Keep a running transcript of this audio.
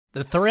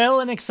The thrill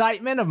and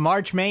excitement of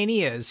March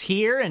Mania is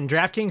here, and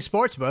DraftKings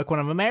Sportsbook, one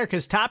of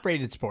America's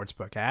top-rated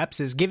sportsbook apps,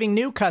 is giving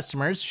new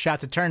customers a shot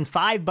to turn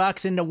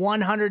 $5 into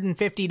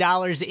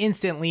 $150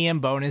 instantly in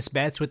bonus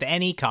bets with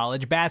any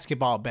college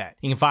basketball bet.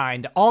 You can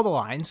find all the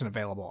lines and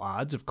available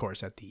odds, of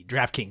course, at the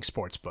DraftKings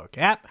Sportsbook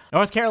app.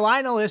 North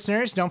Carolina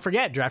listeners, don't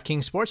forget,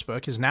 DraftKings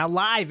Sportsbook is now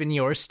live in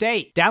your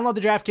state. Download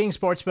the DraftKings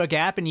Sportsbook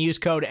app and use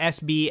code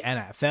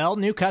SBNFL.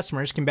 New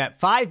customers can bet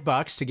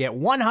 $5 to get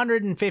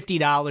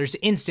 $150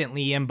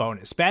 instantly in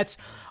bonus bets,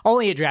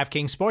 only at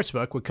DraftKings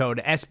Sportsbook with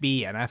code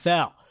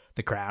SBNFL.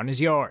 The crown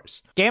is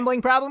yours.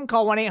 Gambling problem?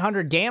 Call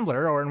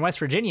 1-800-GAMBLER, or in West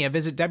Virginia,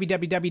 visit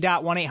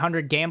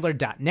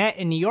www.1800gambler.net.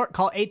 In New York,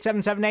 call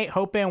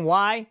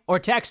 877-8-HOPE-NY or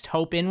text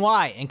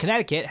HOPE-NY. In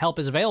Connecticut, help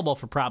is available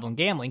for problem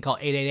gambling. Call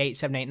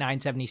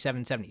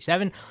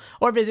 888-789-7777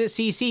 or visit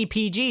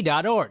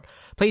ccpg.org.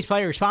 Please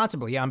play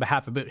responsibly on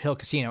behalf of Boot Hill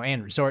Casino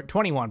and Resort.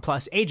 21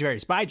 plus, age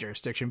varies by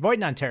jurisdiction. Void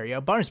in Ontario.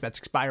 Bonus bets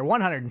expire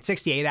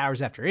 168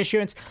 hours after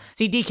issuance.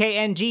 See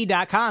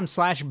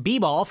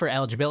dkng.com/bball for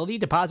eligibility,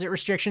 deposit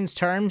restrictions,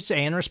 terms,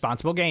 and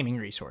responsible gaming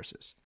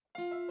resources.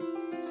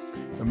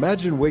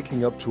 Imagine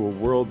waking up to a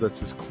world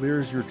that's as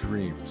clear as your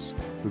dreams.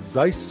 With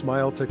Zeiss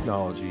Smile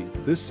technology,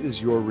 this is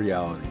your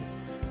reality.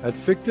 At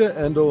Fichte,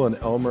 Endel, and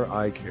Elmer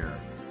Eye Care,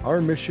 our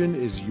mission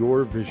is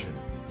your vision.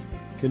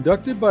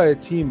 Conducted by a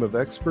team of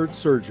expert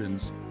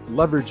surgeons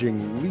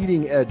leveraging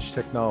leading-edge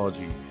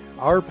technology,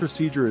 our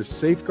procedure is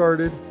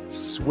safeguarded,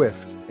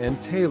 swift,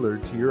 and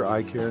tailored to your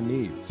eye care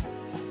needs.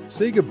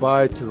 Say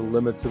goodbye to the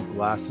limits of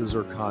glasses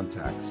or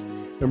contacts.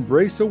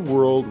 Embrace a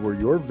world where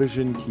your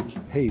vision keeps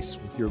pace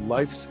with your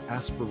life's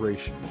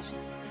aspirations.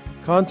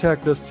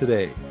 Contact us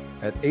today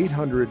at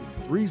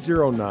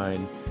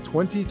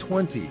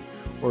 800-309-2020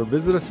 or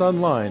visit us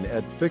online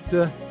at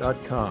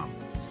Fichte.com.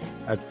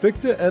 At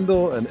Fichte,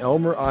 Endel, and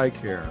Elmer Eye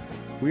Care,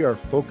 we are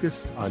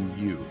focused on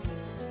you.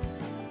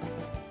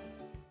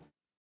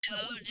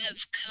 Code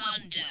of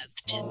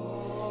conduct.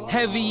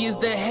 Heavy is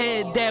the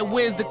head that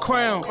wears the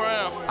crown.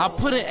 I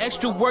put in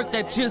extra work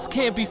that just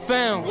can't be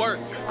found.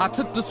 I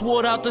took the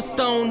sword out the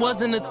stone,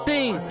 wasn't a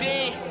thing.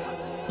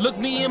 Look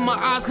me in my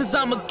eyes cause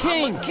I'm a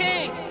king.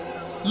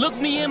 Look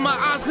me in my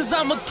eyes cause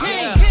I'm a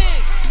king.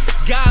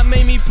 God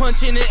made me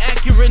punch in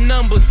inaccurate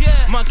numbers.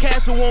 My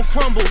castle won't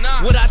crumble.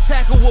 What I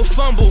tackle will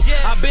fumble.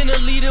 I've been a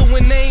leader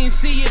when they ain't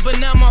see it, but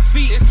now my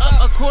feet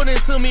up. According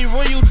to me,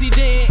 royalty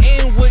didn't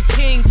end with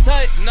King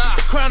Tut.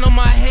 Crown on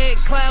my head,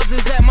 clouds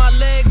is at my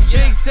legs.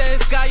 Big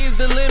says sky is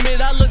the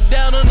limit. I look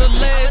down on the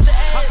ledge.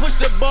 I push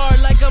the bar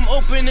like I'm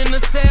opening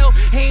a cell.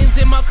 Hands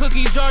in my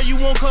cookie jar, you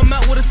won't come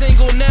out with a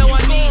single nail.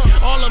 I need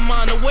all of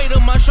mine. The weight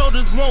of my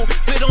shoulders won't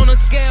fit on a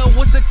scale.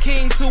 What's a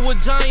king to a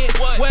giant?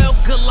 Well,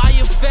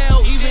 Goliath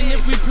fell. Even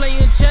if we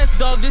playin' chess,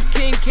 dog, this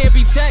king can't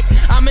be checked.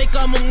 I make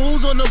all my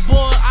moves on the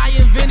board, I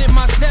invented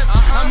my steps.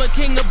 I'm a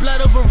king, the blood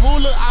of a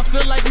ruler, I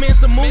feel like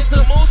Mansa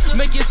Musa.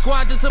 Make your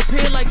squad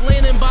disappear like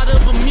landing by the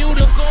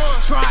Bermuda.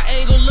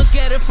 Triangle, look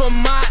at it from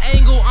my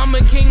angle. I'm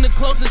a king, the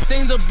closest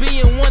thing to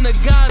being one of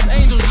God's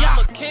angels. Yeah,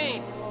 I'm a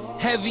king.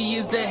 Heavy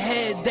is the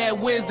head that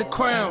wears the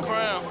crown.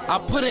 I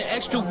put in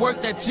extra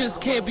work that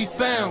just can't be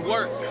found.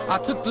 I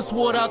took the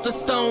sword out the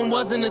stone,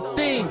 wasn't a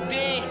thing.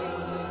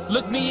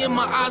 Look me in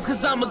my eyes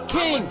cause I'm a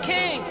king.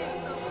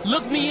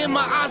 Look me in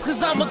my eyes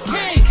cause I'm a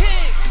king.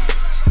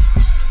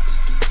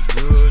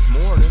 Good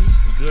morning,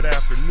 good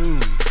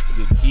afternoon,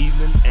 good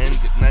evening, and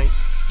good night.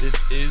 This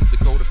is the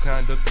Code of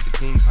Conduct of the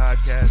King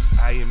podcast.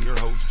 I am your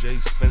host, Jay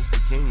Spence the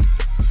King.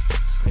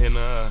 And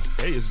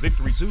hey, it's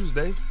Victory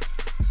Tuesday.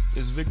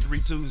 It's Victory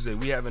Tuesday.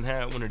 We haven't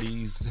had one of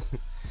these.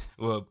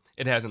 Well,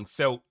 it hasn't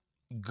felt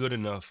good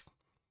enough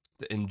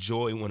to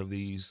enjoy one of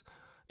these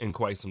in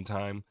quite some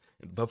time.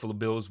 Buffalo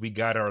Bills, we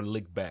got our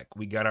lick back.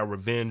 We got our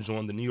revenge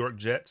on the New York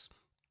Jets.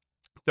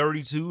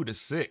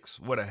 32-6.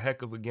 What a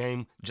heck of a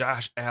game.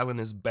 Josh Allen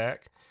is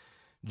back.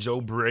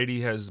 Joe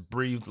Brady has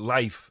breathed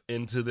life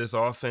into this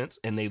offense,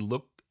 and they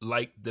look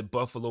like the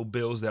Buffalo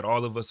Bills that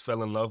all of us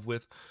fell in love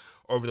with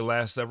over the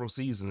last several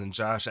seasons. And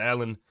Josh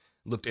Allen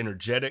looked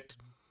energetic.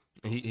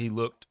 He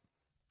looked,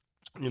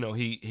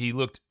 he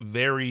looked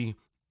very,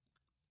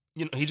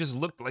 he just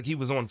looked like he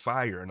was on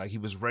fire and like he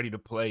was ready to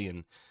play.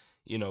 And,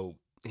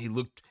 he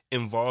looked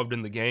involved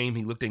in the game.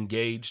 He looked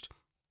engaged.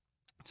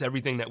 It's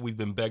everything that we've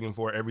been begging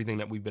for, everything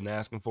that we've been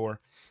asking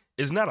for.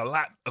 It's not a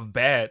lot of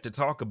bad to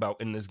talk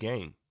about in this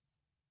game.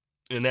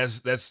 And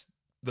that's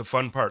the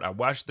fun part. I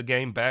watched the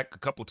game back a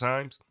couple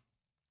times.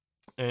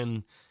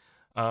 And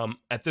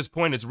at this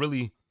point, it's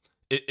really,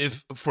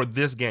 if for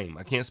this game,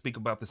 I can't speak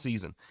about the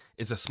season.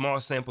 It's a small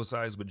sample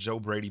size with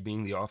Joe Brady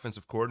being the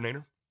offensive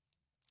coordinator.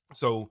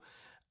 So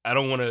I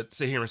don't want to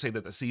sit here and say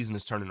that the season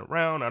is turning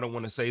around. I don't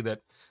want to say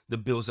that the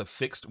Bills have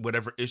fixed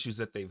whatever issues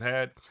that they've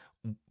had.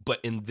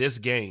 But in this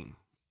game,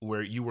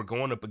 where you were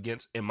going up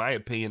against, in my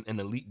opinion, an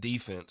elite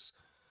defense,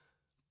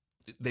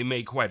 they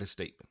made quite a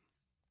statement.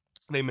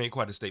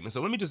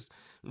 So let me just,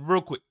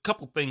 real quick,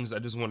 couple things I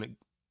just want to,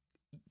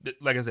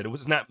 like I said, it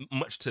was not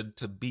much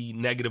to be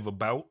negative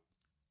about.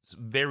 It's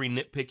very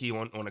nitpicky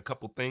on a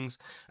couple things.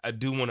 I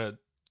do want to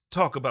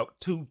talk about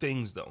two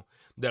things, though,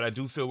 that I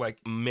do feel like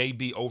may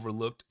be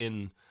overlooked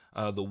in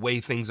the way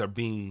things are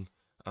being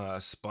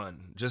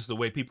spun, just the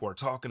way people are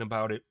talking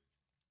about it,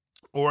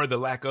 or the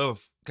lack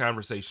of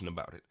conversation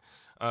about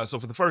it. So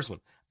for the first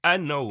one, I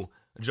know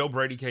Joe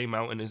Brady came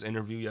out in his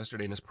interview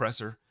yesterday in his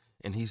presser,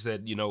 and he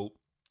said,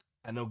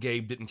 I know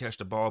Gabe didn't catch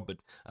the ball, but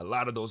a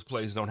lot of those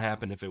plays don't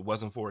happen if it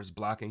wasn't for his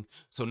blocking.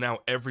 So now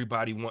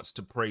everybody wants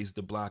to praise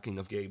the blocking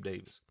of Gabe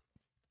Davis.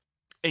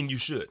 And you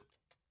should.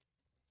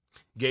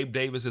 Gabe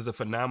Davis is a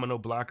phenomenal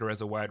blocker as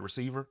a wide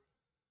receiver.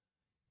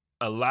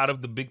 A lot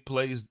of the big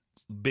plays,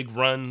 big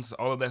runs,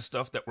 all of that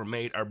stuff that were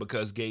made are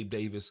because Gabe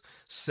Davis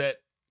set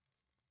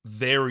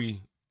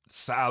very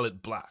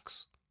solid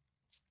blocks.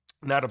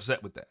 Not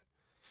upset with that.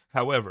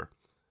 However,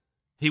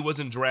 he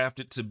wasn't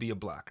drafted to be a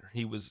blocker.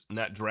 He was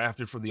not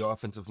drafted for the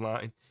offensive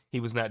line. He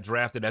was not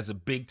drafted as a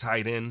big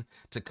tight end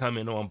to come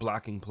in on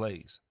blocking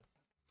plays.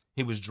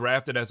 He was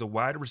drafted as a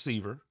wide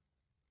receiver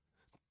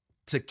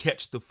to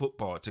catch the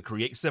football, to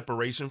create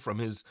separation from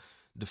his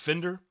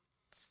defender,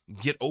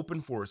 get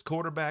open for his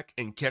quarterback,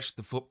 and catch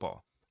the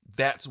football.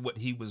 That's what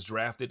he was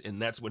drafted,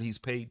 and that's what he's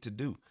paid to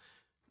do.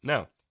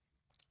 Now,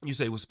 you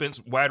say, well,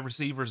 Spence, wide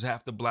receivers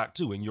have to block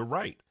too, and you're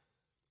right,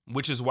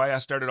 which is why I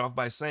started off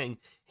by saying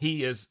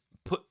he is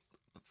put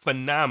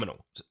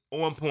phenomenal,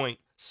 on point,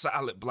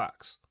 solid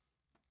blocks.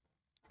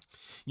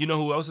 You know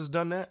who else has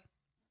done that?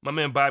 My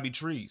man Bobby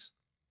Trees.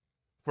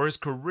 For his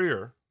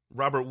career,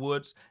 Robert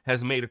Woods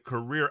has made a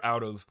career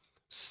out of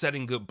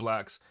setting good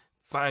blocks,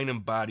 finding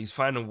bodies,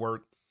 finding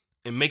work,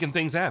 and making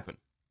things happen.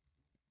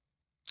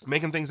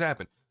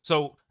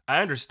 So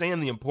I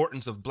understand the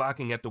importance of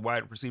blocking at the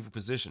wide receiver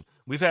position.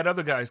 We've had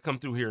other guys come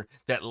through here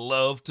that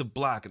love to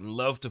block and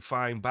love to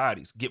find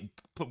bodies,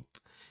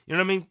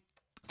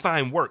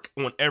 find work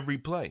on every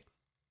play.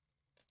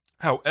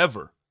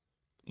 However,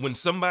 when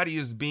somebody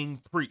is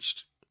being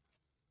preached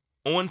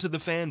onto the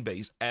fan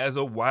base as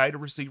a wide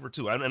receiver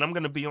too, and I'm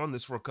going to be on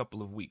this for a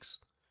couple of weeks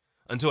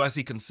until I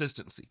see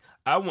consistency.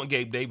 I want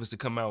Gabe Davis to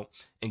come out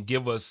and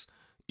give us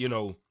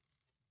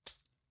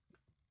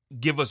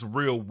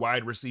real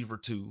wide receiver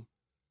two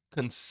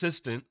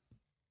consistent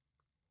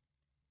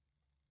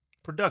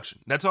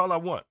production. That's all I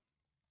want.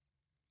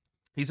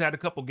 He's had a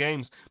couple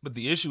games, but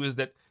the issue is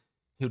that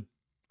he'll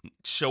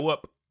show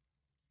up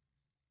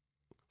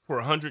for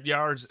 100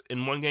 yards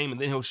in one game, and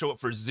then he'll show up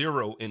for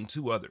 0 in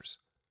 2 others.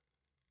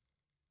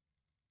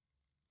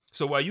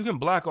 So while you can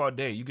block all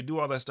day, you can do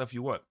all that stuff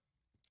you want,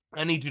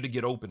 I need you to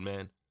get open,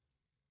 man.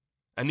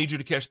 I need you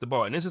to catch the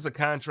ball. And this is a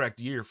contract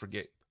year for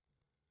Gabe.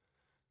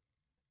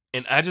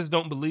 And I just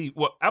don't believe,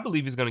 I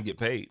believe he's going to get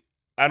paid.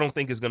 I don't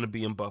think it's going to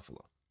be in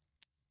Buffalo.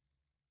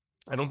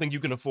 I don't think you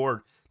can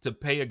afford to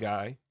pay a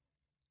guy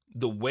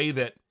the way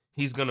that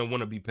he's going to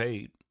want to be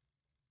paid.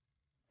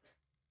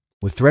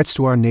 With threats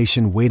to our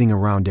nation waiting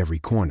around every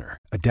corner,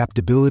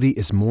 adaptability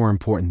is more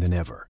important than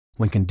ever.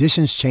 When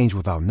conditions change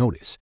without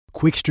notice,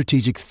 quick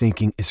strategic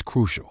thinking is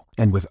crucial.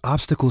 And with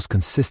obstacles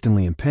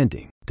consistently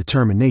impending,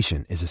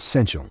 determination is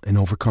essential in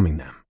overcoming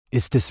them.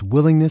 It's this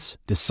willingness,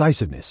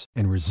 decisiveness,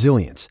 and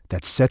resilience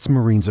that sets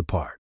Marines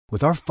apart.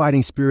 With our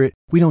fighting spirit,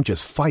 we don't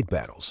just fight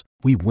battles,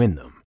 we win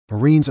them.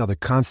 Marines are the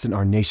constant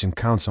our nation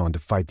counts on to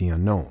fight the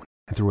unknown.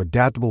 And through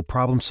adaptable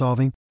problem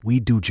solving, we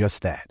do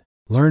just that.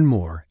 Learn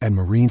more at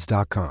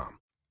Marines.com.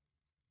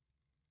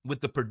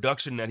 With the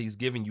production that he's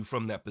giving you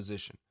from that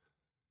position.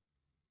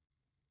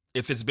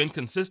 If it's been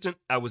consistent,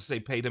 I would say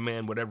pay the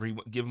man whatever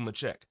give him a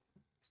check.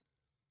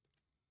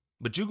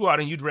 But you go out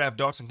and you draft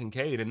Dalton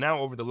Kincaid, and now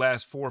over the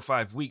last 4 or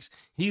 5 weeks,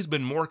 he's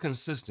been more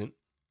consistent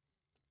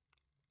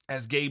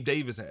as Gabe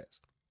Davis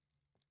has.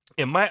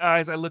 In my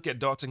eyes, I look at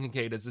Dalton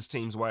Kincaid as this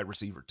team's wide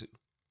receiver too.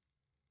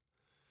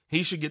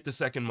 He should get the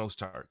second most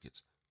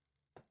targets.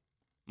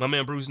 My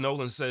man Bruce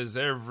Nolan says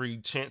every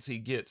chance he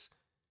gets,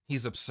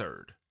 he's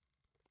absurd.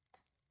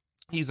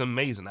 He's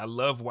amazing. I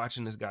love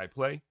watching this guy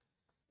play.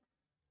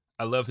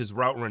 I love his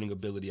route running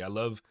ability. I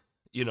love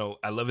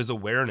his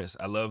awareness.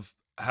 I love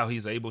how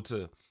he's able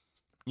to,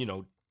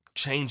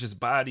 change his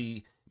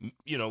body,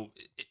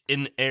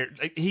 in air.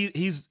 Like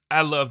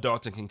I love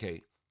Dalton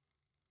Kincaid.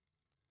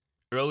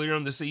 Earlier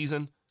in the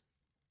season,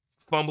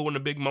 fumble in a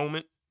big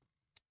moment.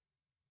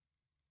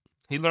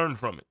 He learned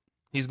from it.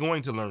 He's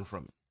going to learn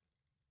from it.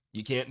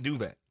 You can't do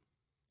that.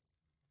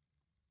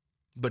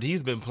 But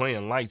he's been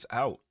playing lights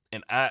out,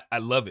 and I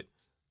love it.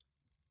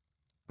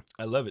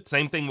 I love it.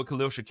 Same thing with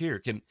Khalil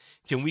Shakir.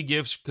 Can we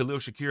give Khalil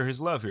Shakir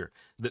his love here?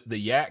 The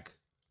yak,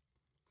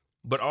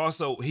 but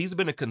also he's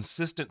been a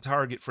consistent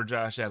target for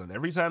Josh Allen.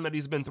 Every time that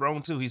he's been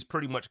thrown to, he's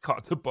pretty much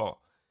caught the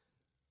ball.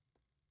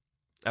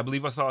 I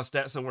believe I saw a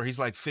stat somewhere. He's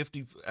like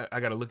 50.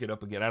 I got to look it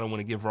up again. I don't want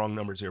to give wrong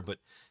numbers here, but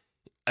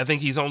I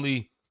think he's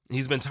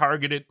been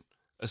targeted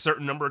a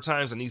certain number of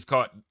times, and he's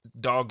caught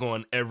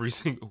doggone every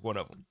single one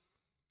of them.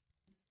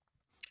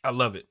 I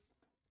love it.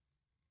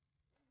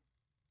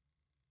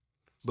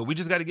 But we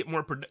just got to get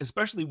more,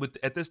 especially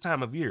at this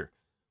time of year.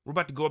 We're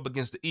about to go up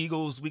against the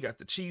Eagles. We got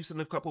the Chiefs in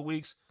a couple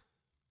weeks.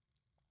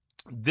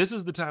 This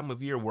is the time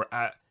of year where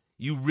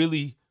you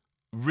really,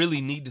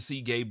 really need to see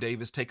Gabe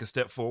Davis take a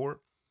step forward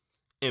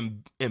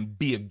and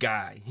be a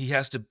guy. He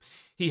has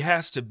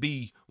to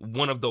be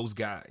one of those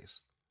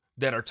guys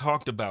that are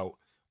talked about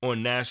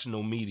on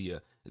national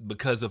media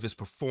because of his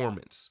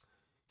performance.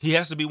 He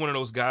has to be one of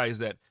those guys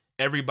that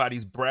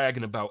everybody's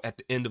bragging about at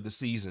the end of the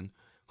season,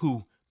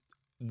 who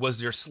was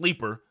their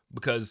sleeper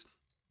because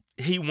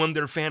he won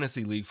their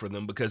fantasy league for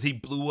them, because he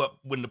blew up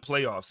when the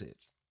playoffs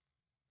hit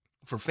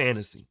for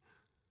fantasy.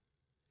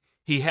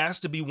 He has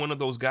to be one of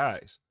those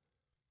guys.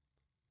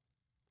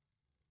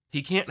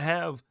 He can't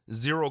have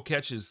 0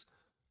 catches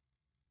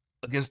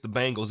against the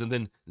Bengals and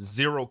then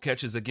 0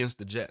 catches against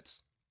the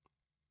Jets.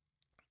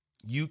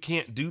 You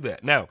can't do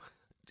that. Now,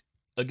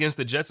 against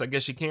the Jets, I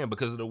guess you can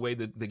because of the way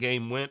that the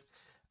game went.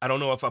 I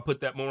don't know if I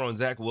put that more on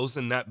Zach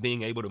Wilson not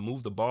being able to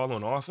move the ball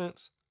on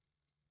offense,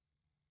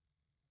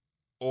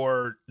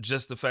 or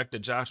just the fact that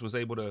Josh was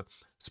able to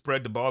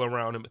spread the ball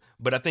around him.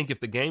 But I think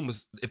if the game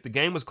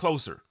was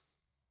closer,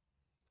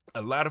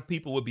 a lot of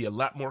people would be a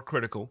lot more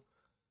critical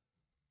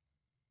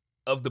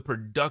of the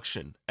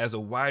production as a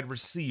wide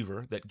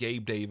receiver that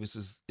Gabe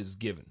Davis is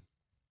given.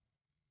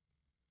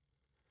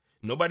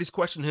 Nobody's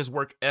questioning his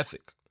work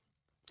ethic.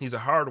 He's a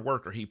hard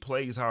worker. He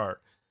plays hard.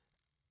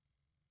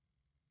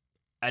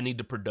 I need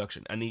the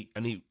production. I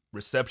need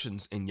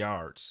receptions and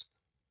yards.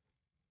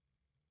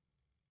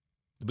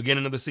 The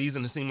beginning of the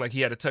season, it seemed like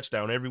he had a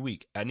touchdown every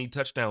week. I need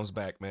touchdowns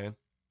back, man.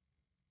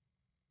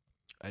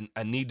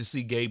 I need to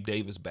see Gabe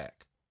Davis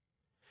back.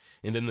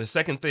 And then the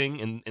second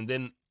thing, and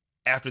then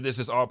after this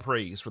is all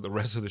praise for the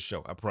rest of the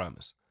show, I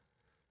promise.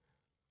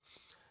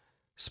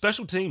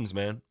 Special teams,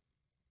 man.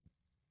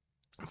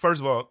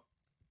 First of all,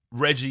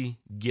 Reggie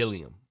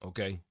Gilliam,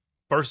 okay?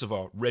 First of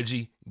all,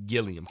 Reggie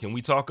Gilliam. Can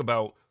we talk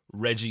about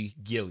Reggie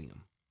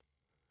Gilliam?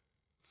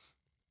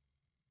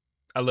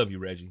 I love you,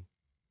 Reggie.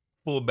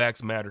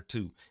 Fullbacks matter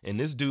too. And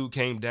this dude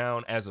came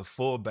down as a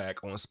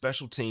fullback on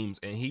special teams,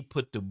 and he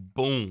put the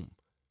boom.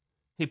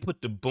 He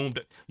put the boom.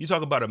 You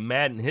talk about a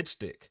Madden hit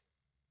stick.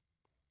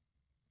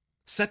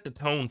 Set the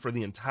tone for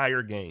the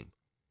entire game.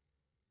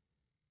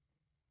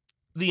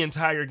 The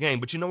entire game.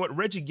 But you know what?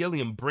 Reggie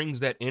Gilliam brings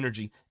that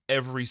energy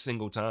every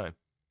single time.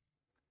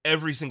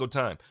 Every single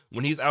time.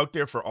 When he's out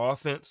there for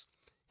offense,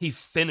 he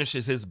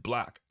finishes his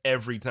block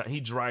every time. He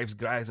drives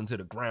guys into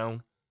the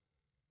ground.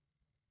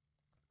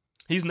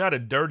 He's not a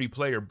dirty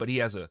player, but he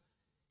has a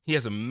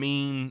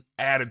mean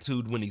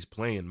attitude when he's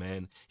playing,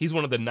 man. He's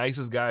one of the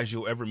nicest guys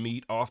you'll ever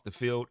meet off the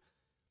field.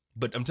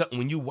 But I'm telling you,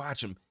 when you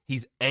watch him,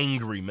 he's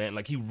angry, man.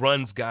 Like, he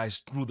runs guys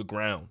through the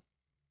ground.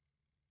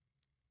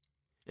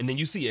 And then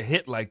you see a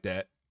hit like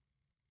that.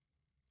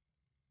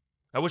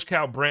 I wish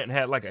Kyle Brandt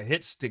had like a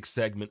hit stick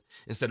segment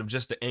instead of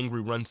just an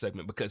angry run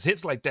segment, because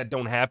hits like that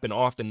don't happen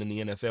often in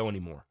the NFL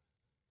anymore.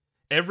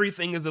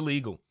 Everything is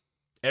illegal.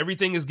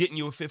 Everything is getting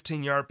you a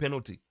 15-yard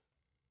penalty.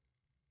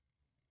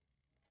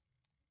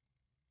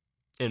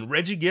 And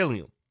Reggie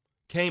Gilliam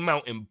came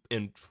out and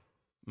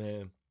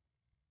man,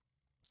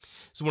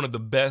 it's one of the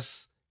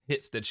best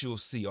hits that you'll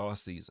see all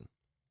season.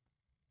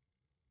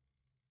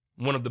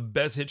 One of the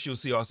best hits you'll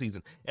see all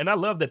season. And I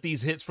love that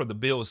these hits for the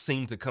Bills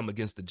seem to come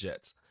against the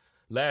Jets.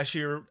 Last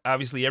year,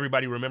 obviously,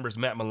 everybody remembers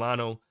Matt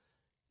Milano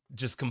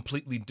just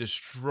completely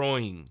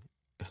destroying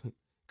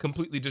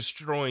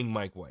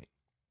Mike White.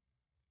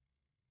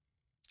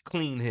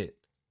 Clean hit.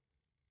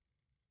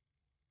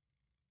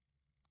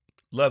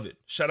 Love it.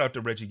 Shout out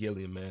to Reggie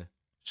Gilliam, man.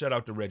 Shout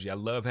out to Reggie. I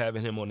love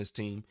having him on his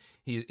team.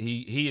 He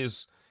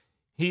is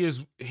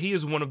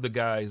one of the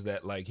guys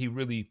that, like, he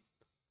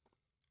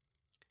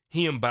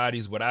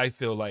embodies what I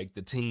feel like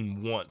the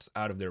team wants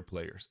out of their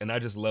players. And I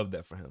just love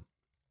that for him.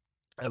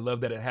 I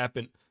love that it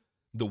happened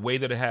the way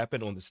that it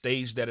happened, on the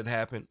stage that it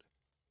happened.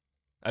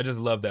 I just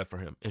love that for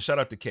him. And shout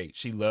out to Kate.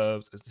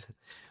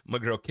 My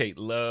girl Kate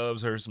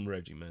loves her some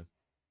Reggie, man.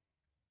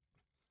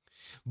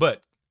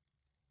 But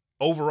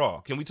overall,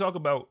 can we talk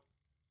about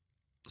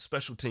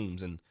special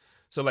teams? And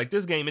so, like,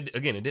 this game, it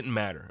didn't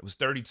matter. It was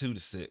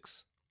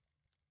 32-6.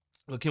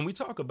 But can we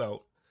talk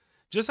about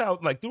just how,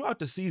 like, throughout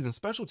the season,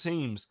 special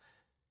teams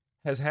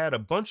has had a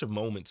bunch of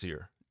moments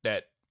here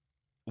that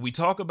we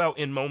talk about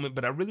in moment,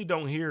 but I really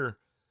don't hear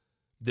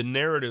the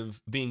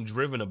narrative being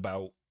driven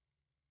about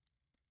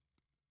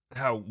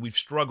how we've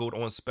struggled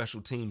on special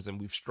teams, and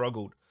we've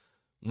struggled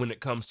when it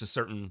comes to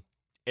certain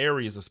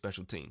areas of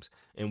special teams.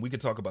 And we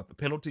could talk about the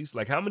penalties.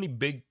 Like, how many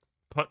big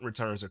punt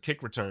returns or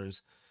kick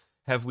returns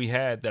have we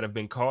had that have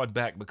been called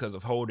back because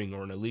of holding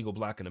or an illegal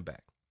block in the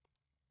back?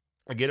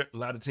 I get it. A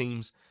lot of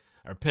teams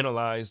are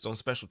penalized on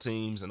special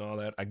teams and all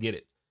that. I get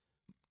it.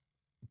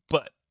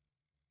 But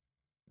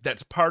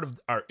that's part of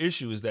our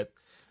issue, is that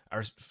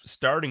our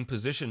starting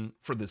position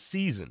for the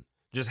season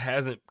just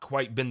hasn't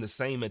quite been the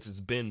same as it's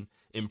been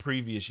in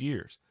previous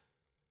years.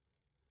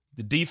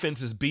 The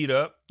defense is beat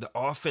up. The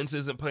offense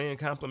isn't playing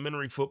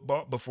complimentary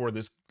football before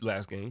this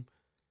last game.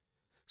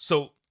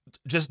 So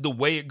just the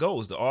way it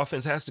goes, the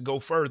offense has to go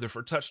further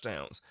for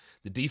touchdowns.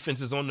 The defense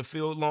is on the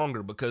field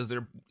longer because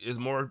there is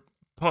more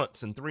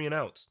punts and 3 and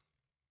outs.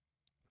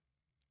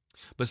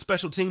 But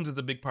special teams is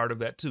a big part of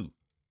that too.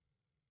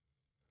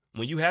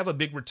 When you have a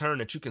big return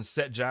that you can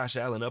set Josh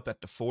Allen up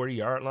at the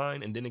 40-yard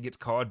line and then it gets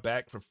called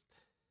back for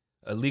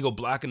a legal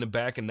block in the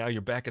back and now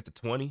you're back at the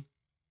 20,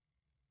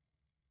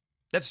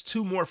 that's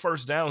 2 more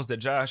first downs that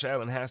Josh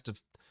Allen has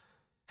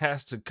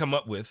to come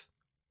up with,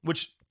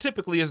 which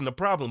typically isn't a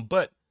problem,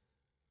 but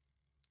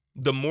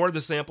the more the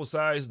sample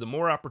size, the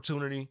more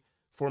opportunity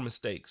for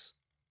mistakes.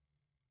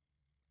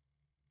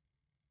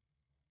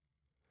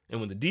 And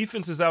when the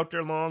defense is out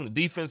there long, the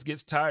defense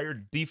gets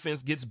tired, the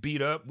defense gets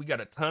beat up. We got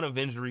a ton of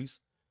injuries.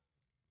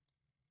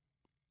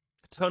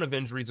 A ton of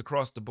injuries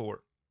across the board.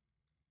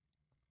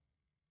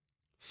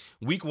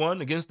 Week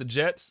 1 against the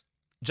Jets,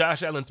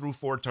 Josh Allen threw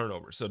 4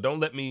 turnovers. So don't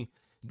let me,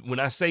 when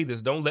I say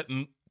this, don't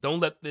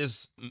let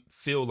this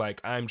feel like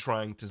I'm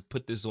trying to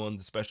put this on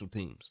the special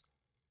teams.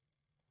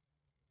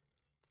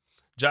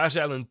 Josh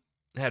Allen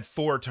had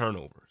 4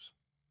 turnovers.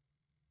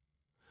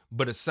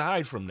 But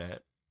aside from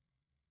that,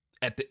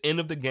 at the end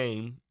of the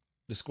game,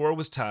 the score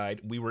was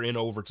tied. We were in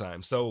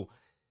overtime. So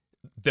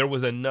there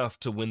was enough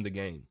to win the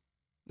game.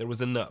 There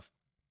was enough.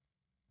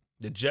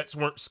 The Jets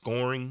weren't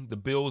scoring. The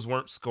Bills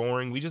weren't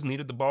scoring. We just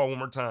needed the ball one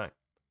more time.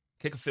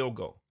 Kick a field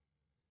goal.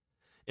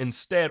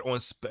 Instead, on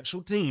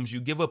special teams, you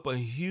give up a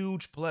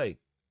huge play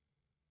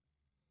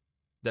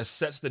that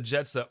sets the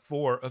Jets up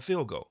for a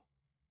field goal.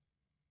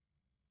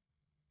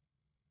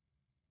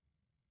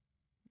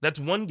 That's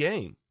one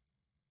game.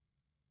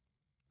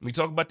 We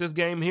talk about this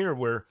game here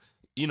where,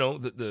 you know,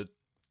 the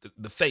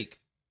fake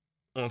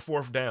on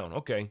 4th down.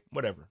 Okay,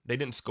 whatever. They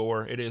didn't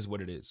score. It is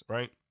what it is,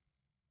 right?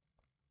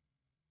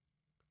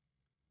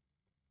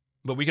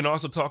 But we can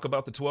also talk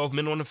about the 12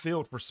 men on the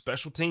field for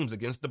special teams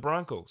against the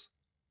Broncos.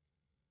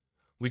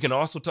 We can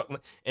also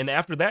talk, and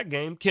after that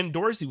game, Ken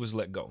Dorsey was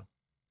let go.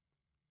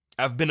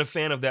 I've been a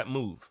fan of that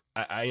move.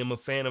 I am a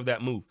fan of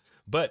that move.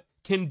 But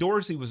Ken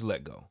Dorsey was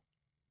let go.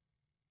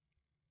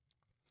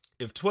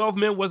 If 12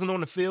 men wasn't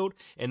on the field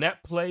and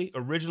that play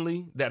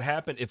originally that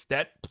happened, if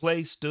that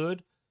play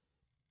stood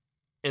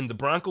and the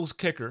Broncos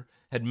kicker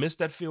had missed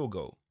that field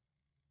goal,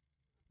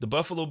 the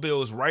Buffalo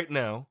Bills right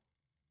now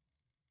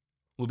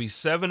will be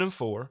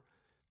 7-4.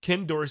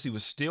 Ken Dorsey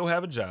would still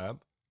have a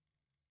job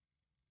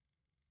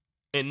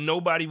and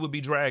nobody would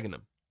be dragging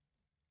him.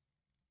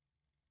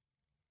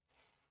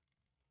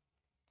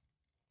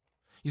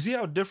 You see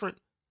how different,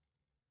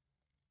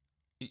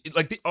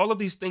 like all of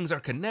these things are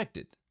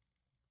connected.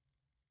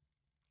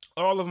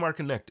 All of them are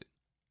connected.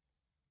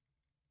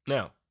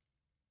 Now,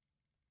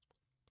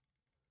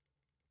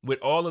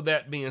 with all of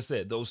that being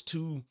said, those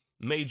 2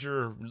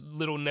 major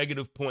little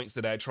negative points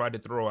that I tried to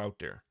throw out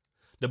there,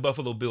 the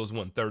Buffalo Bills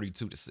won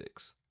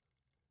 32-6.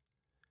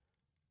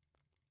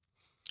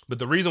 But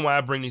the reason why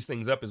I bring these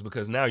things up is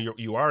because now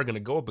you are going to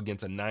go up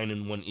against a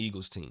 9-1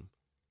 Eagles team.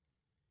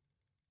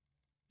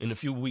 In a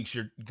few weeks,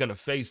 you're going to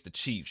face the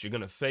Chiefs. You're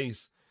going to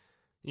face,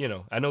 you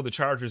know, I know the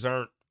Chargers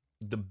aren't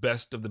the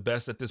best of the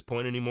best at this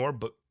point anymore,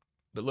 but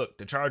look,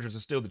 the Chargers are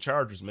still the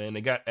Chargers, man.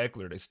 They got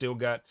Eckler. They still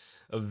got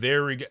a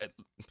very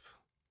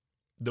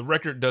the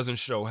record doesn't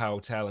show how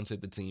talented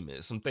the team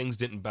is. Some things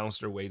didn't bounce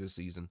their way this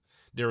season.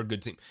 They're a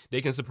good team. They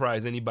can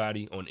surprise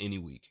anybody on any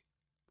week.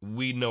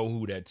 We know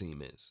who that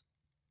team is.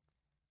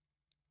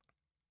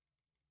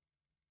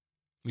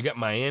 We got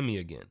Miami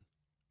again.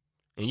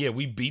 And yeah,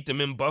 we beat them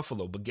in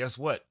Buffalo, but guess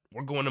what?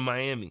 We're going to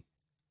Miami.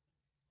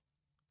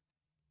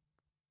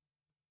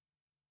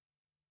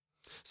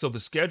 So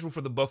the schedule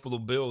for the Buffalo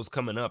Bills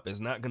coming up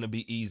is not going to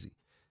be easy.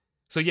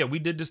 So yeah, we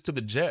did this to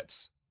the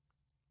Jets.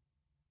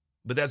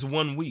 But that's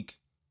 1 week.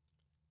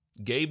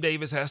 Gabe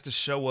Davis has to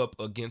show up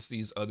against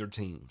these other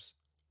teams.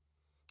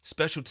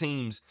 Special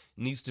teams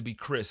needs to be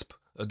crisp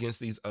against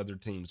these other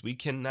teams. We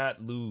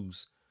cannot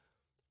lose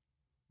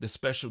the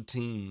special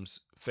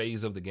teams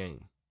phase of the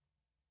game.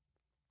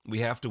 We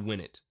have to win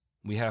it.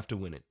 We have to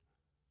win it.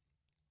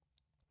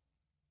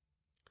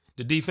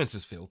 The defense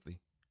is filthy.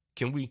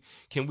 Can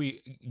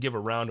we give a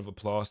round of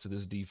applause to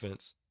this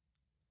defense?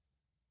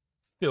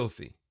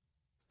 Filthy.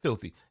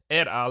 Filthy.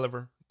 Ed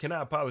Oliver, can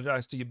I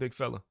apologize to you, big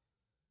fella?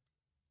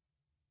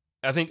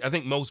 I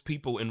think most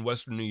people in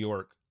Western New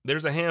York,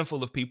 there's a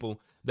handful of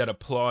people that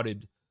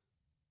applauded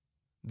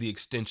the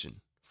extension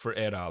for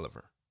Ed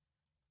Oliver.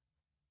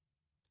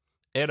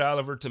 Ed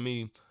Oliver, to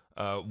me,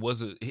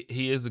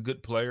 he is a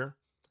good player,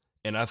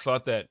 and I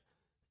thought that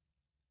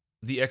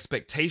the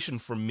expectation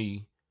from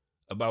me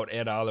about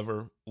Ed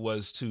Oliver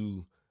was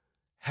to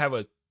have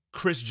a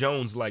Chris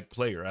Jones-like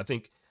player. I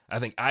think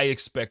I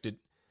expected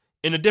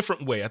in a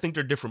different way. I think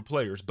they're different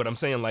players, but I'm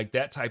saying like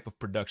that type of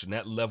production,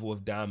 that level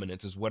of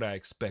dominance is what I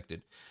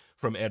expected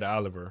from Ed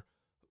Oliver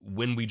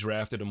when we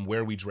drafted him,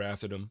 where we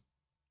drafted him.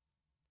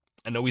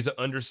 I know he's an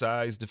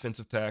undersized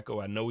defensive tackle.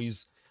 I know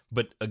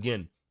but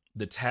again,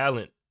 the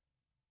talent,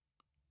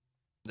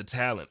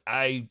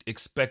 I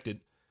expected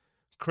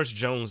Chris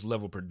Jones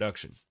level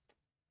production.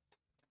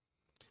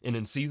 And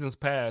in seasons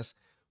past,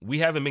 we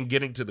haven't been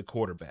getting to the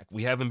quarterback.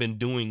 We haven't been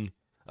doing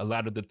a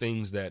lot of the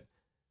things that,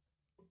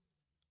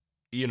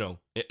 you know,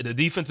 the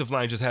defensive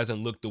line just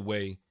hasn't looked the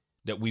way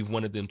that we've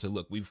wanted them to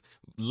look. We've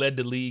led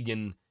the league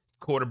in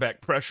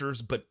quarterback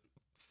pressures, but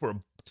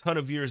for ton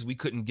of years we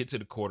couldn't get to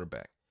the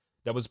quarterback.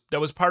 That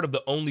was part of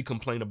the only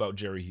complaint about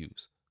Jerry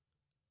Hughes.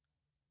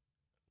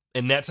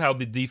 And that's how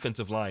the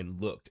defensive line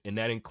looked. And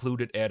that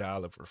included Ed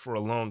Oliver for a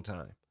long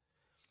time.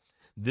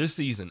 This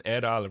season,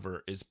 Ed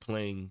Oliver is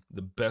playing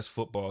the best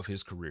football of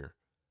his career.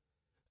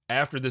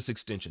 After this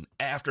extension,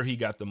 after he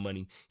got the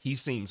money, he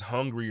seems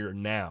hungrier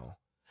now.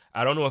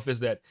 I don't know if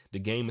it's that the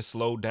game has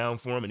slowed down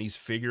for him and he's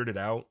figured it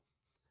out.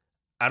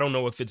 I don't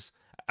know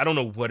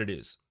what it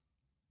is.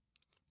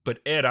 But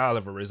Ed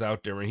Oliver is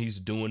out there and he's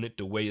doing it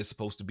the way it's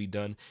supposed to be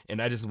done.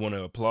 And I just want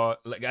to applaud.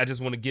 I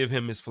just want to give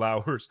him his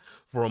flowers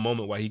for a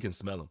moment while he can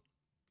smell them.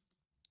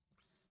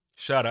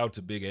 Shout out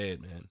to Big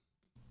Ed, man.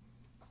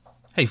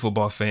 Hey,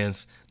 football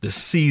fans, the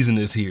season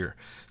is here.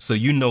 So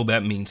you know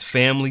that means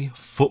family,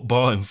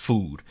 football, and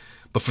food.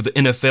 But for the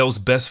NFL's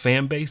best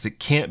fan base, it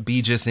can't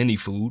be just any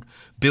food.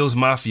 Bills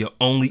Mafia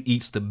only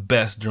eats the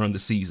best during the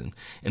season.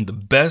 And the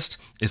best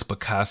is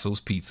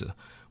Picasso's Pizza.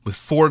 With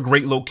 4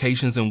 great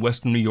locations in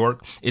Western New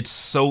York, it's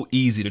so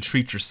easy to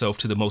treat yourself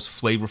to the most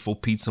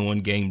flavorful pizza on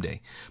game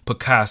day.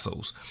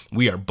 Picasso's.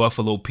 We are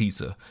Buffalo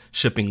Pizza,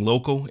 shipping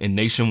local and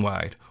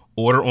nationwide.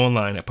 Order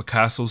online at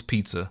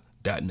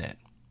picassospizza.net.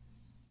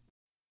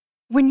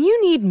 When you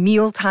need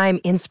mealtime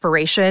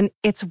inspiration,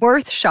 it's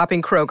worth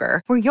shopping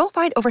Kroger, where you'll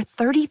find over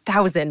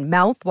 30,000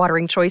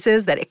 mouth-watering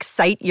choices that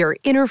excite your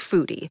inner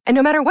foodie. And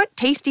no matter what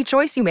tasty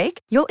choice you make,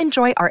 you'll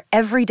enjoy our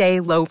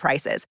everyday low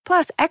prices,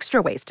 plus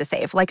extra ways to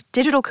save, like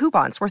digital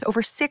coupons worth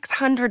over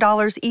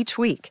 $600 each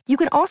week. You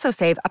can also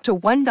save up to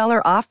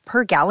 $1 off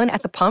per gallon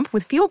at the pump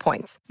with fuel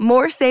points.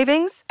 More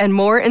savings and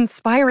more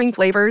inspiring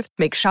flavors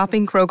make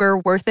shopping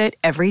Kroger worth it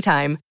every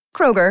time.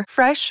 Kroger,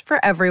 fresh for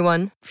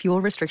everyone.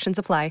 Fuel restrictions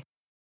apply.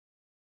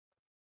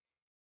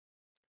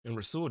 And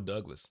Rasul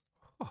Douglas,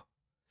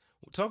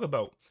 talk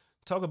about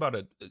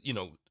an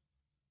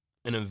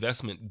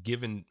investment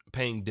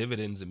paying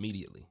dividends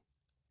immediately.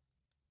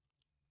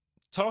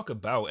 Talk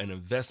about an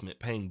investment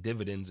paying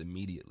dividends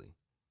immediately.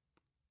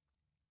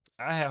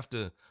 I have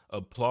to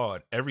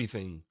applaud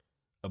everything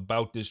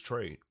about this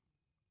trade.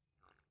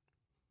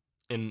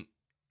 And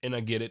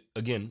I get it.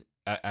 Again,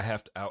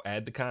 I'll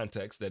add the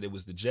context that it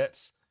was the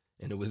Jets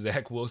and it was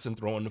Zach Wilson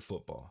throwing the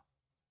football.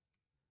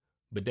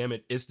 But damn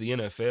it, it's the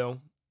NFL.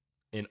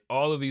 And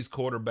all of these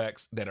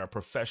quarterbacks that are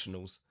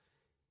professionals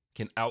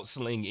can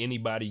outsling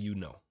anybody you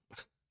know.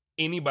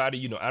 Anybody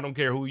you know. I don't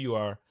care who you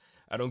are.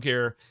 I don't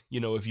care,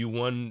 if you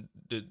won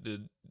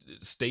the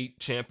state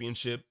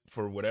championship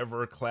for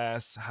whatever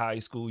class, high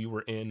school you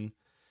were in,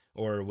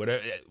 or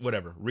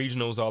whatever,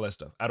 regionals, all that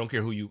stuff. I don't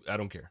care I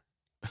don't care.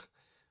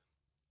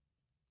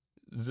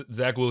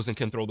 Zach Wilson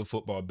can throw the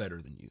football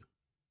better than you.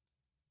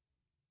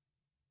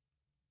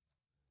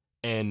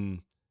 And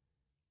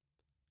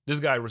this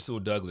guy, Rasul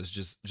Douglas,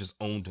 just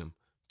owned him.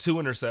 2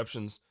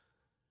 interceptions,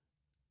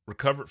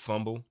 recovered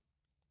fumble.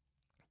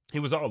 He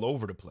was all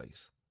over the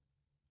place.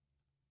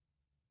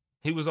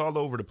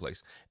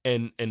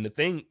 And the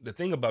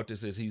thing about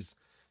this is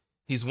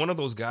he's one of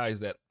those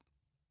guys that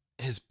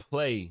his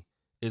play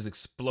is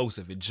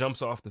explosive. It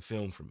jumps off the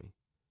film for me.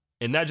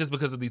 And not just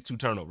because of these 2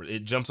 turnovers.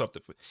 It jumps off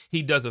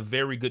he does a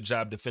very good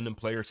job defending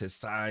players. His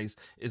size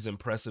is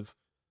impressive.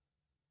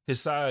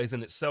 His size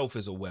in itself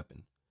is a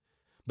weapon.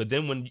 But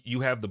then when you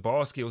have the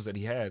ball skills that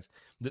he has,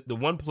 the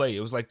one play, it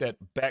was like that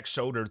back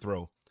shoulder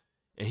throw.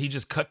 And he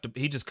just cut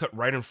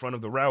right in front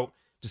of the route,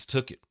 just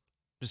took it.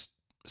 Just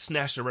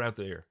snatched it right out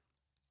the air.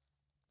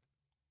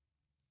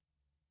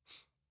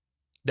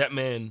 That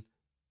man,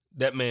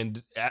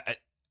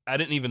 I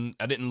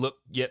didn't look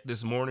yet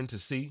this morning to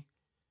see,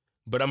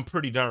 but I'm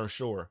pretty darn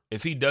sure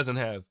if he doesn't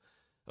have,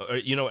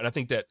 and I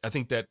think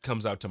that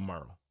comes out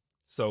tomorrow.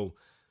 So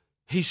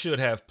he should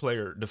have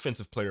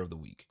defensive player of the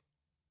week.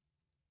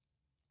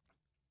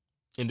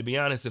 And to be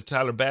honest, if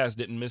Tyler Bass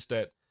didn't miss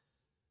that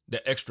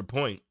extra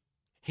point,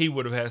 he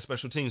would have had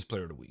special teams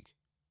player of the week.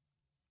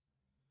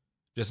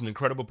 Just an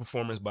incredible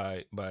performance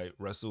by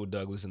Rasul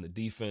Douglas in the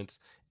defense.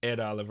 Ed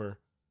Oliver.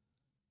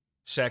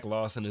 Shaq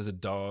Lawson is a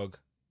dog.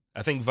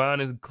 I think Von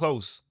is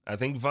close. I'm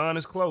going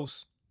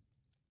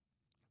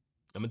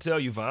to tell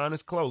you, Von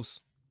is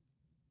close.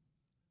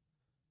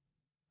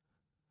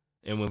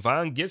 And when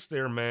Von gets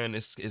there, man,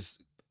 it's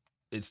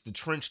the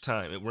trench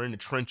time. We're in the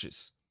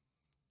trenches.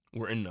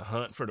 We're in the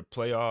hunt for the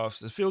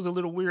playoffs. It feels a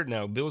little weird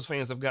now. Bills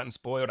fans have gotten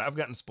spoiled. I've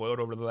gotten spoiled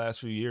over the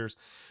last few years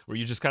where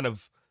you just kind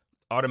of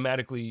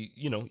automatically,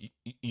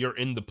 you're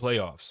in the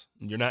playoffs.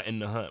 You're not in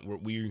the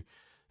hunt. We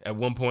at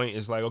one point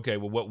it's like, okay,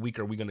 well, what week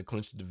are we going to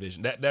clinch the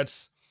division?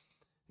 That's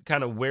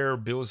kind of where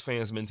Bills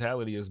fans'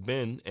 mentality has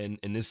been, and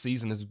this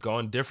season has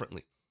gone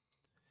differently.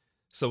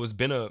 So it's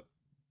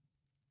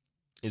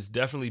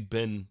definitely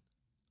been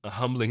a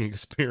humbling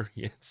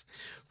experience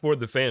for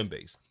the fan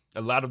base.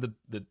 A lot of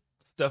the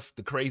stuff,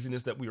 the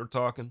craziness that we were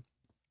talking,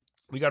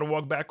 we got to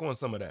walk back on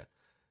some of that.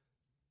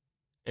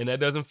 And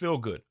that doesn't feel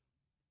good.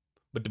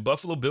 But the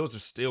Buffalo Bills are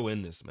still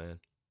in this, man.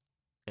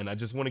 And I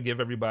just want to give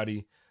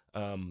everybody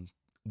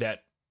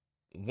that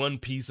one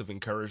piece of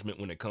encouragement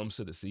when it comes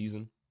to the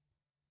season.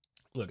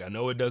 Look, I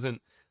know it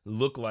doesn't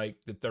look like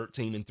the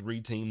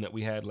 13-3 team that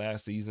we had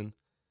last season.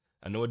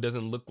 I know it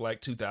doesn't look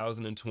like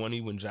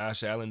 2020 when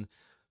Josh Allen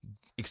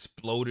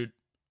exploded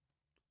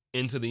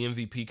into the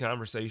MVP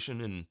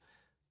conversation, and,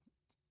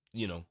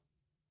 you know,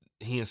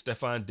 he and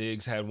Stephon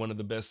Diggs had one of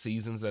the best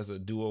seasons as a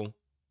duo,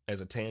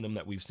 as a tandem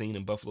that we've seen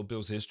in Buffalo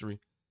Bills history.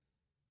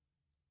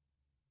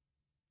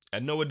 I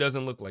know it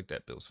doesn't look like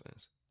that, Bills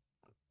fans.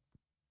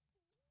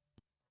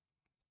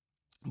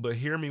 But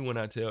hear me when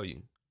I tell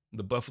you,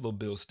 the Buffalo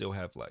Bills still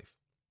have life.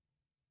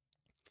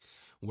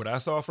 What I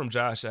saw from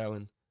Josh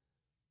Allen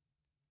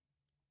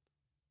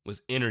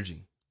was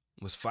energy,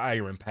 was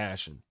fire and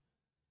passion.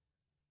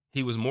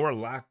 He was more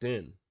locked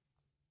in.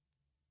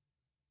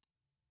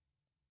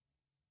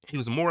 He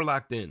was more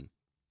locked in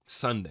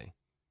Sunday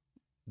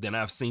than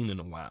I've seen in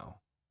a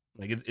while.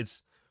 Like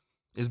it's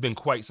been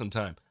quite some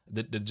time.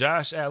 The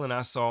Josh Allen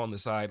I saw on the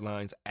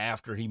sidelines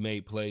after he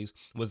made plays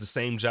was the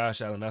same Josh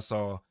Allen I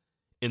saw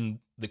in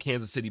the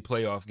Kansas City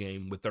playoff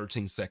game with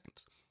 13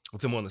 seconds,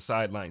 with him on the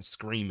sidelines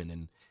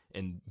screaming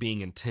and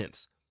being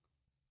intense.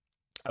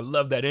 I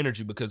love that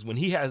energy because when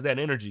he has that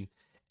energy,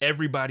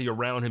 everybody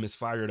around him is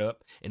fired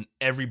up and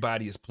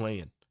everybody is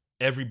playing.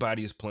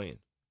 Everybody is playing.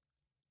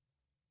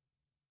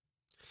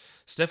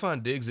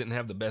 Stephon Diggs didn't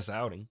have the best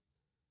outing,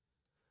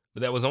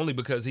 but that was only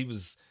because he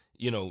was,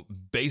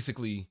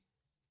 basically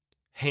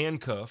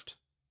handcuffed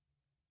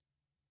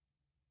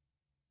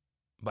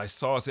by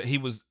Sauce. He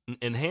was,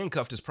 and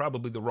handcuffed is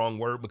probably the wrong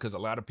word because a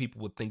lot of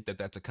people would think that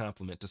that's a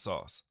compliment to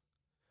Sauce.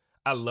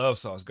 I love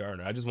Sauce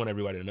Gardner. I just want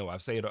everybody to know. I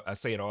say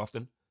it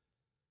often.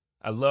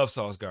 I love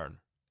Sauce Gardner.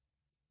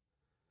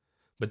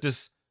 But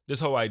this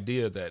whole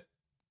idea that,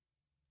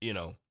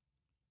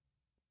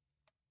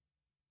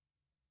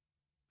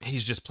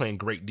 he's just playing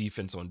great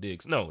defense on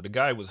Diggs. No, the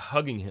guy was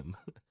hugging him.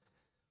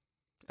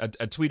 I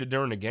tweeted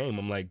during the game,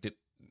 I'm like,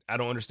 I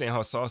don't understand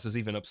how Sauce is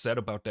even upset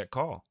about that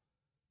call.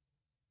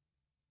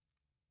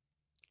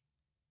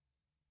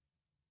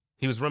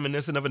 He was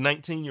reminiscent of a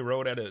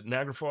 19-year-old at a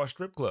Niagara Falls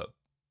strip club.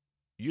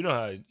 You know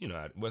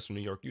how Western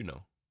New York,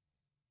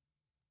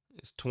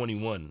 It's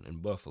 21 in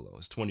Buffalo.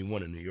 It's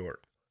 21 in New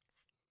York.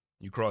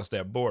 You cross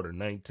that border,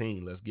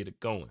 19, let's get it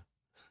going.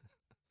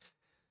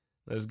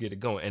 Let's get it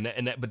going.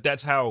 But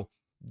that's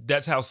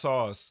how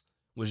Sauce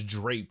was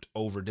draped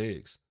over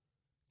Diggs.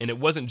 And it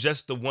wasn't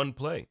just the one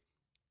play.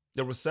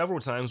 There were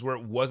several times where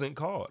it wasn't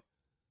called.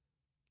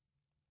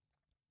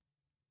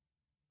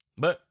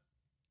 But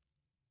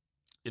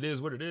it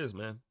is what it is,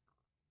 man.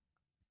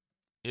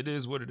 It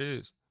is what it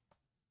is.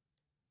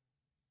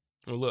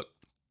 Well, look,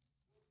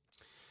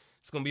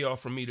 it's going to be all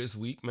from me this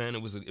week, man.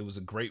 It was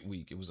a great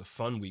week. It was a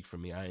fun week for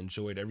me. I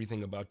enjoyed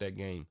everything about that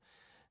game.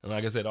 And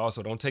like I said,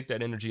 also, don't take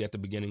that energy at the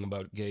beginning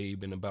about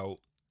Gabe and about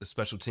the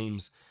special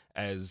teams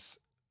as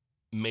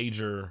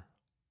major,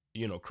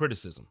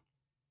 criticism.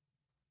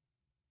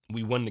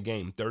 We won the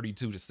game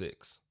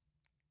 32-6.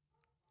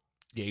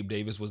 Gabe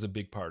Davis was a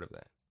big part of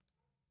that.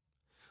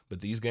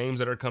 But these games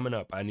that are coming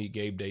up, I need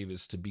Gabe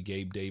Davis to be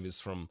Gabe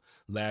Davis from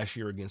last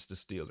year against the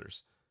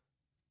Steelers,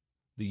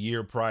 the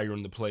year prior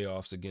in the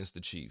playoffs against the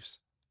Chiefs.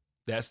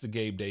 That's the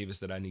Gabe Davis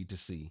that I need to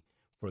see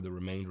for the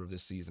remainder of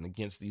this season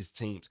against these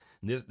teams.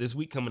 This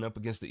week coming up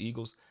against the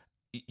Eagles,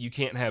 you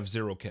can't have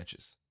 0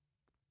 catches.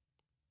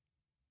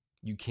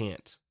 You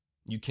can't.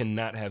 You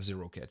cannot have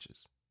 0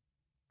 catches.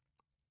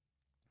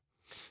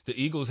 The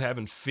Eagles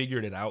haven't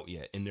figured it out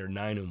yet, and they're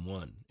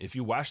 9-1. If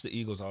you watch the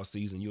Eagles all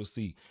season, you'll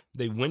see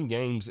they win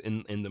games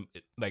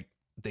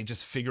they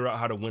just figure out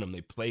how to win them. They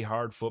play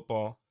hard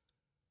football.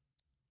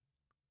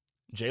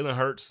 Jalen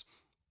Hurts,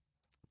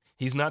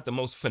 he's not the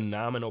most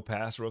phenomenal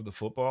passer of the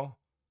football,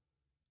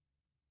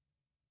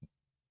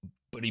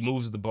 but he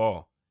moves the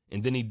ball.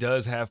 And then he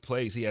does have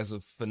plays. He has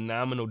a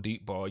phenomenal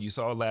deep ball. You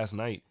saw last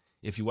night,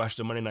 if you watched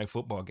the Monday Night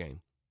Football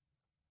game.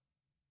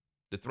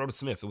 The throw to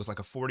Smith, it was like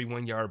a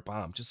 41-yard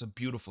bomb. Just a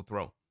beautiful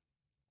throw.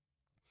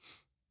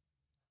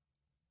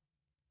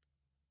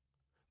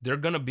 They're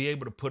going to be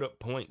able to put up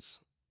points.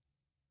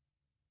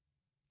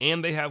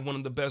 And they have one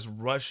of the best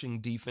rushing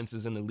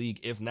defenses in the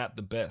league, if not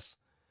the best.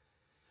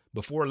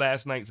 Before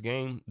last night's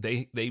game,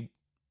 they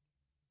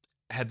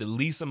had the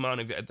least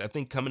amount of, I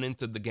think coming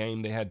into the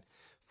game, they had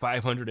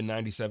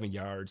 597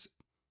 yards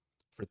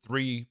for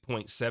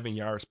 3.7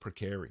 yards per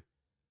carry.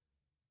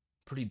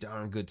 Pretty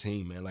darn good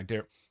team, man. Like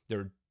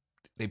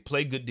they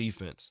play good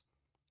defense.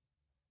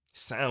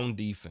 Sound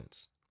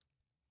defense.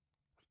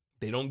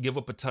 They don't give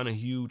up a ton of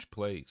huge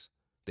plays.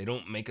 They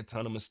don't make a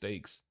ton of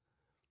mistakes.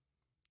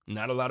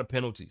 Not a lot of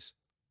penalties.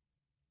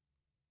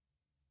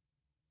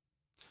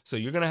 So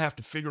you're going to have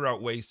to figure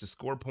out ways to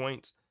score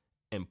points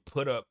and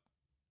put up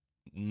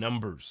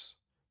numbers.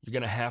 You're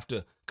going to have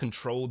to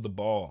control the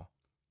ball.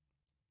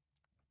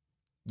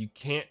 You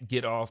can't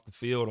get off the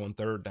field on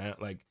third down.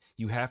 Like,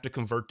 you have to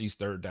convert these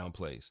third down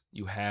plays.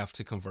 You have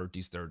to convert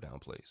these third down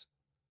plays.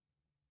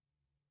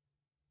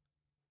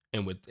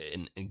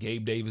 And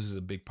Gabe Davis is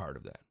a big part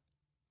of that.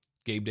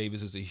 Gabe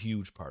Davis is a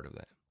huge part of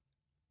that.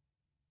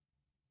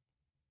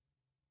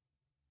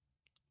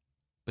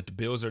 But the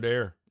Bills are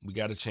there. We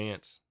got a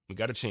chance. We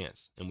got a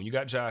chance. And when you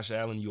got Josh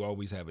Allen, you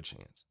always have a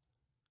chance.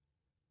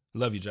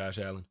 Love you, Josh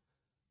Allen.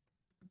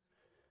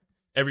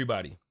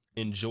 everybody,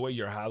 enjoy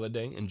your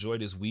holiday. Enjoy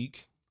this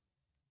week.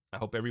 I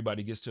hope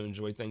everybody gets to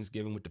enjoy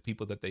Thanksgiving with the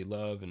people that they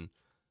love and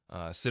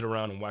sit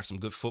around and watch some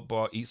good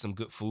football, eat some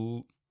good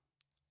food,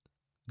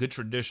 good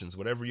traditions,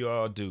 whatever you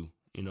all do.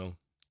 You know,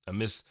 I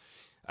miss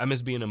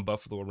being in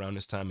Buffalo around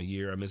this time of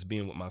year. I miss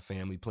being with my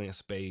family, playing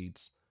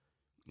spades.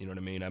 You know what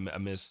I mean? I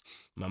miss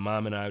my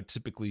mom and I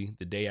typically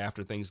the day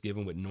after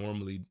Thanksgiving would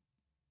normally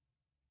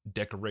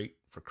decorate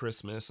for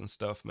Christmas and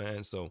stuff,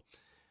 man. So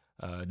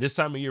this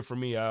time of year for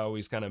me, I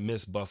always kind of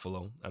miss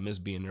Buffalo. I miss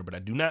being there, but I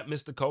do not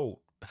miss the cold.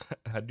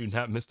 I do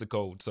not miss the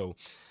cold. So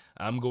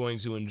I'm going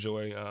to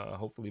enjoy,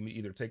 hopefully, me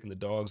either taking the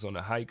dogs on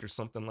a hike or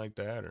something like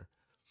that,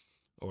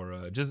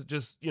 or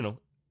just you know,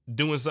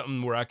 doing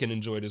something where I can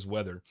enjoy this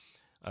weather.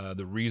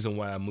 The reason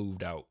why I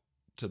moved out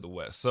to the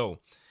West. So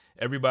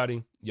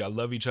everybody, y'all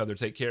love each other,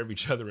 take care of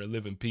each other, and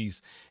live in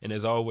peace. And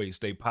as always,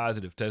 stay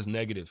positive, test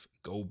negative,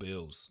 go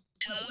Bills.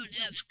 Code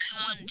of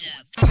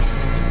conduct.